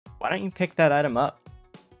Why don't you pick that item up?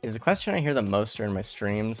 Is a question I hear the most during my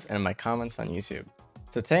streams and in my comments on YouTube.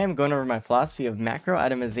 So today I'm going over my philosophy of macro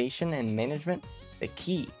itemization and management, the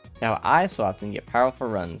key to how I so often get powerful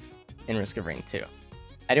runs in Risk of Rain 2.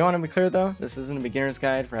 I do want to be clear though, this isn't a beginner's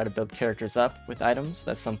guide for how to build characters up with items.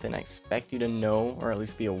 That's something I expect you to know or at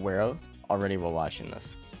least be aware of already while watching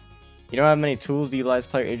this. You don't have many tools to utilize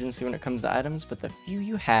player agency when it comes to items, but the few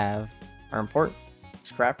you have are important.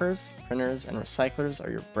 Scrappers, printers, and recyclers are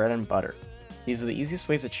your bread and butter. These are the easiest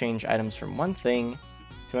ways to change items from one thing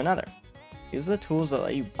to another. These are the tools that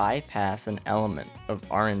let you bypass an element of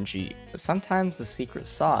RNG, but sometimes the secret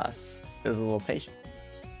sauce is a little patience.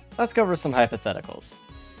 Let's go over some hypotheticals.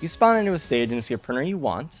 You spawn into a stage and see a printer you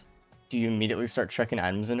want. Do you immediately start checking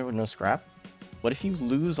items into it with no scrap? What if you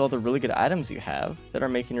lose all the really good items you have that are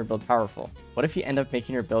making your build powerful? What if you end up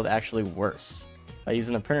making your build actually worse by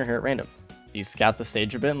using a printer here at random? Do you scout the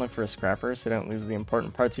stage a bit and look for a scrapper so you don't lose the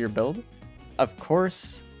important parts of your build? Of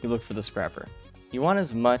course, you look for the scrapper. You want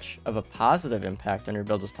as much of a positive impact on your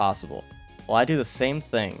build as possible. Well, I do the same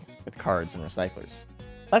thing with cards and recyclers.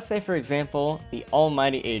 Let's say, for example, the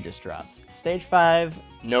almighty Aegis drops. Stage 5,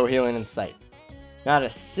 no healing in sight. Not a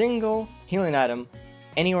single healing item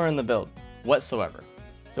anywhere in the build whatsoever.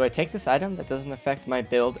 Do I take this item that doesn't affect my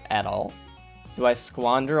build at all? Do I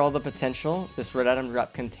squander all the potential this red item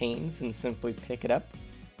drop contains and simply pick it up?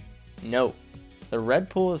 No. The red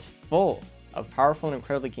pool is full of powerful and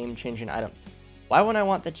incredibly game-changing items. Why wouldn't I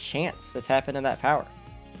want the chance to tap into that power?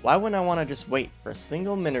 Why wouldn't I want to just wait for a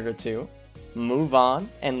single minute or two, move on,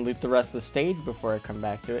 and loot the rest of the stage before I come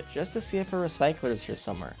back to it, just to see if a recycler is here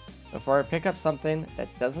somewhere, before I pick up something that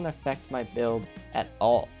doesn't affect my build at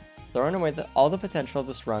all, throwing away all the potential of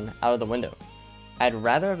this run out of the window? I'd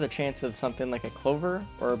rather have the chance of something like a Clover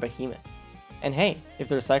or a Behemoth. And hey, if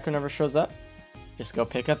the recycler never shows up, just go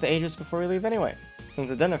pick up the Aegis before you leave anyway.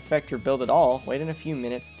 Since it doesn't affect your build at all, waiting a few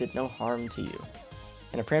minutes did no harm to you.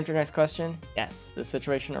 And to preempt your next question, yes, this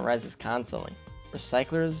situation arises constantly.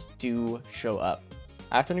 Recyclers do show up.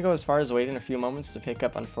 I often go as far as waiting a few moments to pick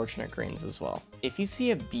up unfortunate greens as well. If you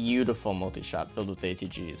see a beautiful multi-shop filled with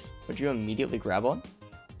ATGs, would you immediately grab one?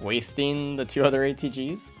 Wasting the 2 other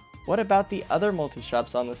ATGs? What about the other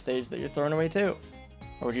multi-shops on the stage that you're throwing away too?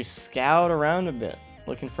 Or would you scout around a bit,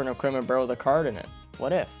 looking for an equipment barrel with a card in it?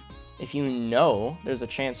 What if? If you know there's a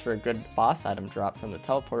chance for a good boss item drop from the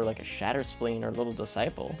teleporter like a Shatter Spleen or Little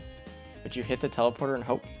Disciple, would you hit the teleporter and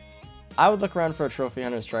hope? I would look around for a Trophy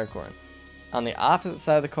Hunter's Tricorn. On the opposite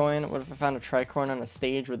side of the coin, what if I found a Tricorn on a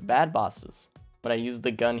stage with bad bosses? Would I use the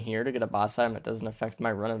gun here to get a boss item that doesn't affect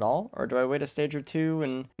my run at all? Or do I wait a stage or two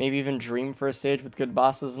and maybe even dream for a stage with good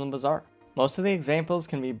bosses in the bazaar? Most of the examples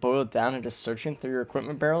can be boiled down to just searching through your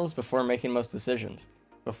equipment barrels before making most decisions.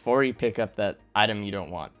 Before you pick up that item you don't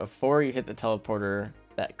want. Before you hit the teleporter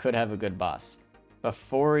that could have a good boss.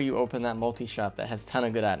 Before you open that multi-shop that has a ton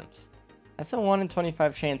of good items. That's a 1 in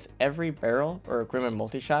 25 chance every barrel or equipment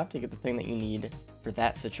multi-shop to get the thing that you need for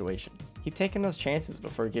that situation. Keep taking those chances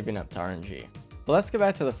before giving up to RNG. But let's go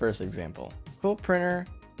back to the first example. Cool printer,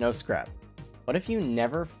 no scrap. What if you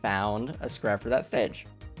never found a scrap for that stage?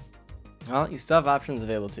 Well, you still have options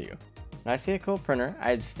available to you. When I see a cool printer,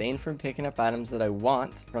 I abstain from picking up items that I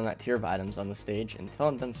want from that tier of items on the stage until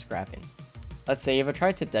I'm done scrapping. Let's say you have a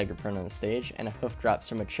tri-tip dagger print on the stage and a hoof drops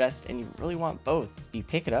from a chest and you really want both. Do you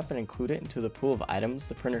pick it up and include it into the pool of items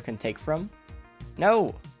the printer can take from? No,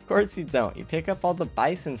 of course you don't. You pick up all the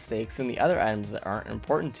bison steaks and the other items that aren't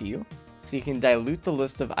important to you, so you can dilute the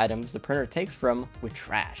list of items the printer takes from with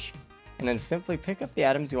trash, and then simply pick up the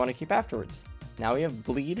items you want to keep afterwards. Now we have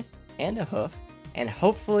bleed and a hoof, and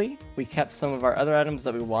hopefully we kept some of our other items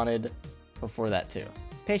that we wanted before that too.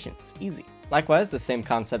 Patience, easy. Likewise, the same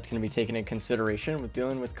concept can be taken into consideration with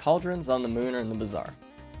dealing with cauldrons on the moon or in the bazaar.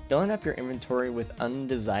 Filling up your inventory with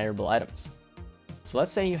undesirable items. So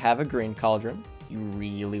let's say you have a green cauldron you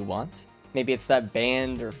really want. Maybe it's that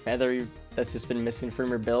band or feather that's just been missing from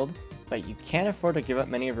your build, but you can't afford to give up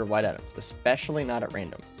many of your white items, especially not at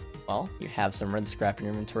random. Well, you have some red scrap in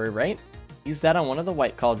your inventory, right? Use that on one of the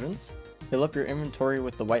white cauldrons. Fill up your inventory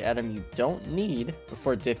with the white item you don't need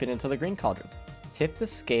before dipping into the green cauldron. Tip the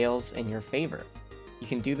scales in your favor. You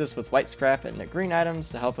can do this with white scrap and green items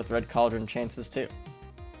to help with red cauldron chances too.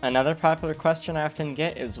 Another popular question I often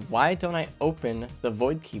get is, why don't I open the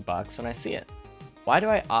void key box when I see it? Why do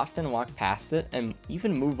I often walk past it and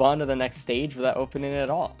even move on to the next stage without opening it at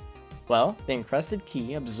all? Well, the encrusted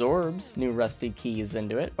key absorbs new rusty keys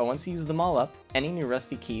into it, but once you use them all up, any new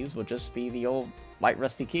rusty keys will just be the old white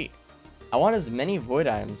rusty key. I want as many void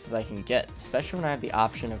items as I can get, especially when I have the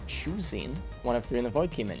option of choosing one of 3 in the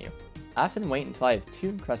void key menu. I often wait until I have 2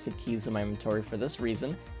 encrusted keys in my inventory for this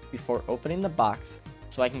reason, before opening the box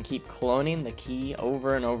so I can keep cloning the key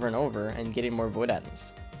over and over and over and getting more void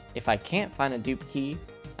items. If I can't find a dupe key,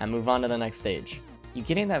 I move on to the next stage. You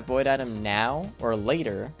getting that void item now or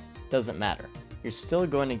later doesn't matter. You're still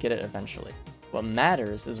going to get it eventually. What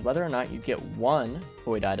matters is whether or not you get one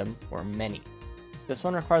void item or many. This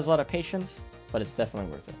one requires a lot of patience, but it's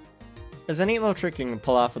definitely worth it. There's a neat little trick you can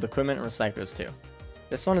pull off with equipment and recyclers too.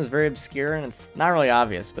 This one is very obscure and it's not really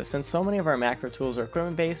obvious, but since so many of our macro tools are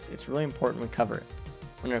equipment based, it's really important we cover it.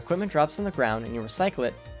 When an equipment drops on the ground and you recycle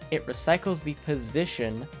it, it recycles the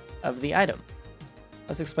position of the item.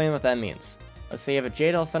 Let's explain what that means. Let's say you have a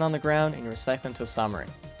jade elephant on the ground and you recycle into a samurai.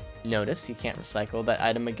 Notice you can't recycle that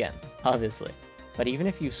item again, obviously. But even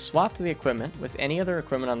if you swap the equipment with any other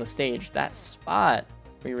equipment on the stage, that spot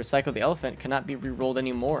where you recycle the elephant cannot be rerolled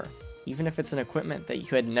anymore, even if it's an equipment that you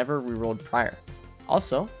had never rerolled prior.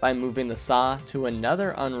 Also, by moving the saw to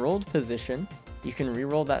another unrolled position, you can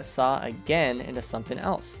reroll that saw again into something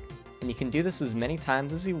else. And you can do this as many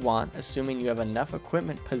times as you want, assuming you have enough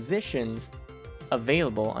equipment positions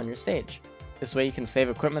available on your stage. This way you can save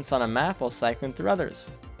equipments on a map while cycling through others.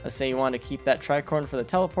 Let's say you want to keep that tricorn for the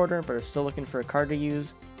teleporter, but are still looking for a card to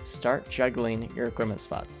use, start juggling your equipment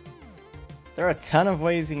spots. There are a ton of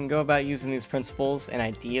ways you can go about using these principles and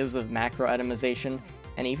ideas of macro itemization,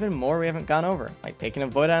 and even more we haven't gone over, like picking up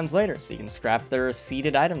void items later so you can scrap their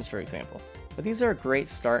seeded items, for example. But these are a great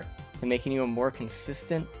start to making you a more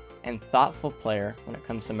consistent and thoughtful player when it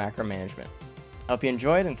comes to macro management. I hope you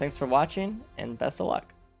enjoyed, and thanks for watching, and best of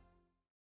luck.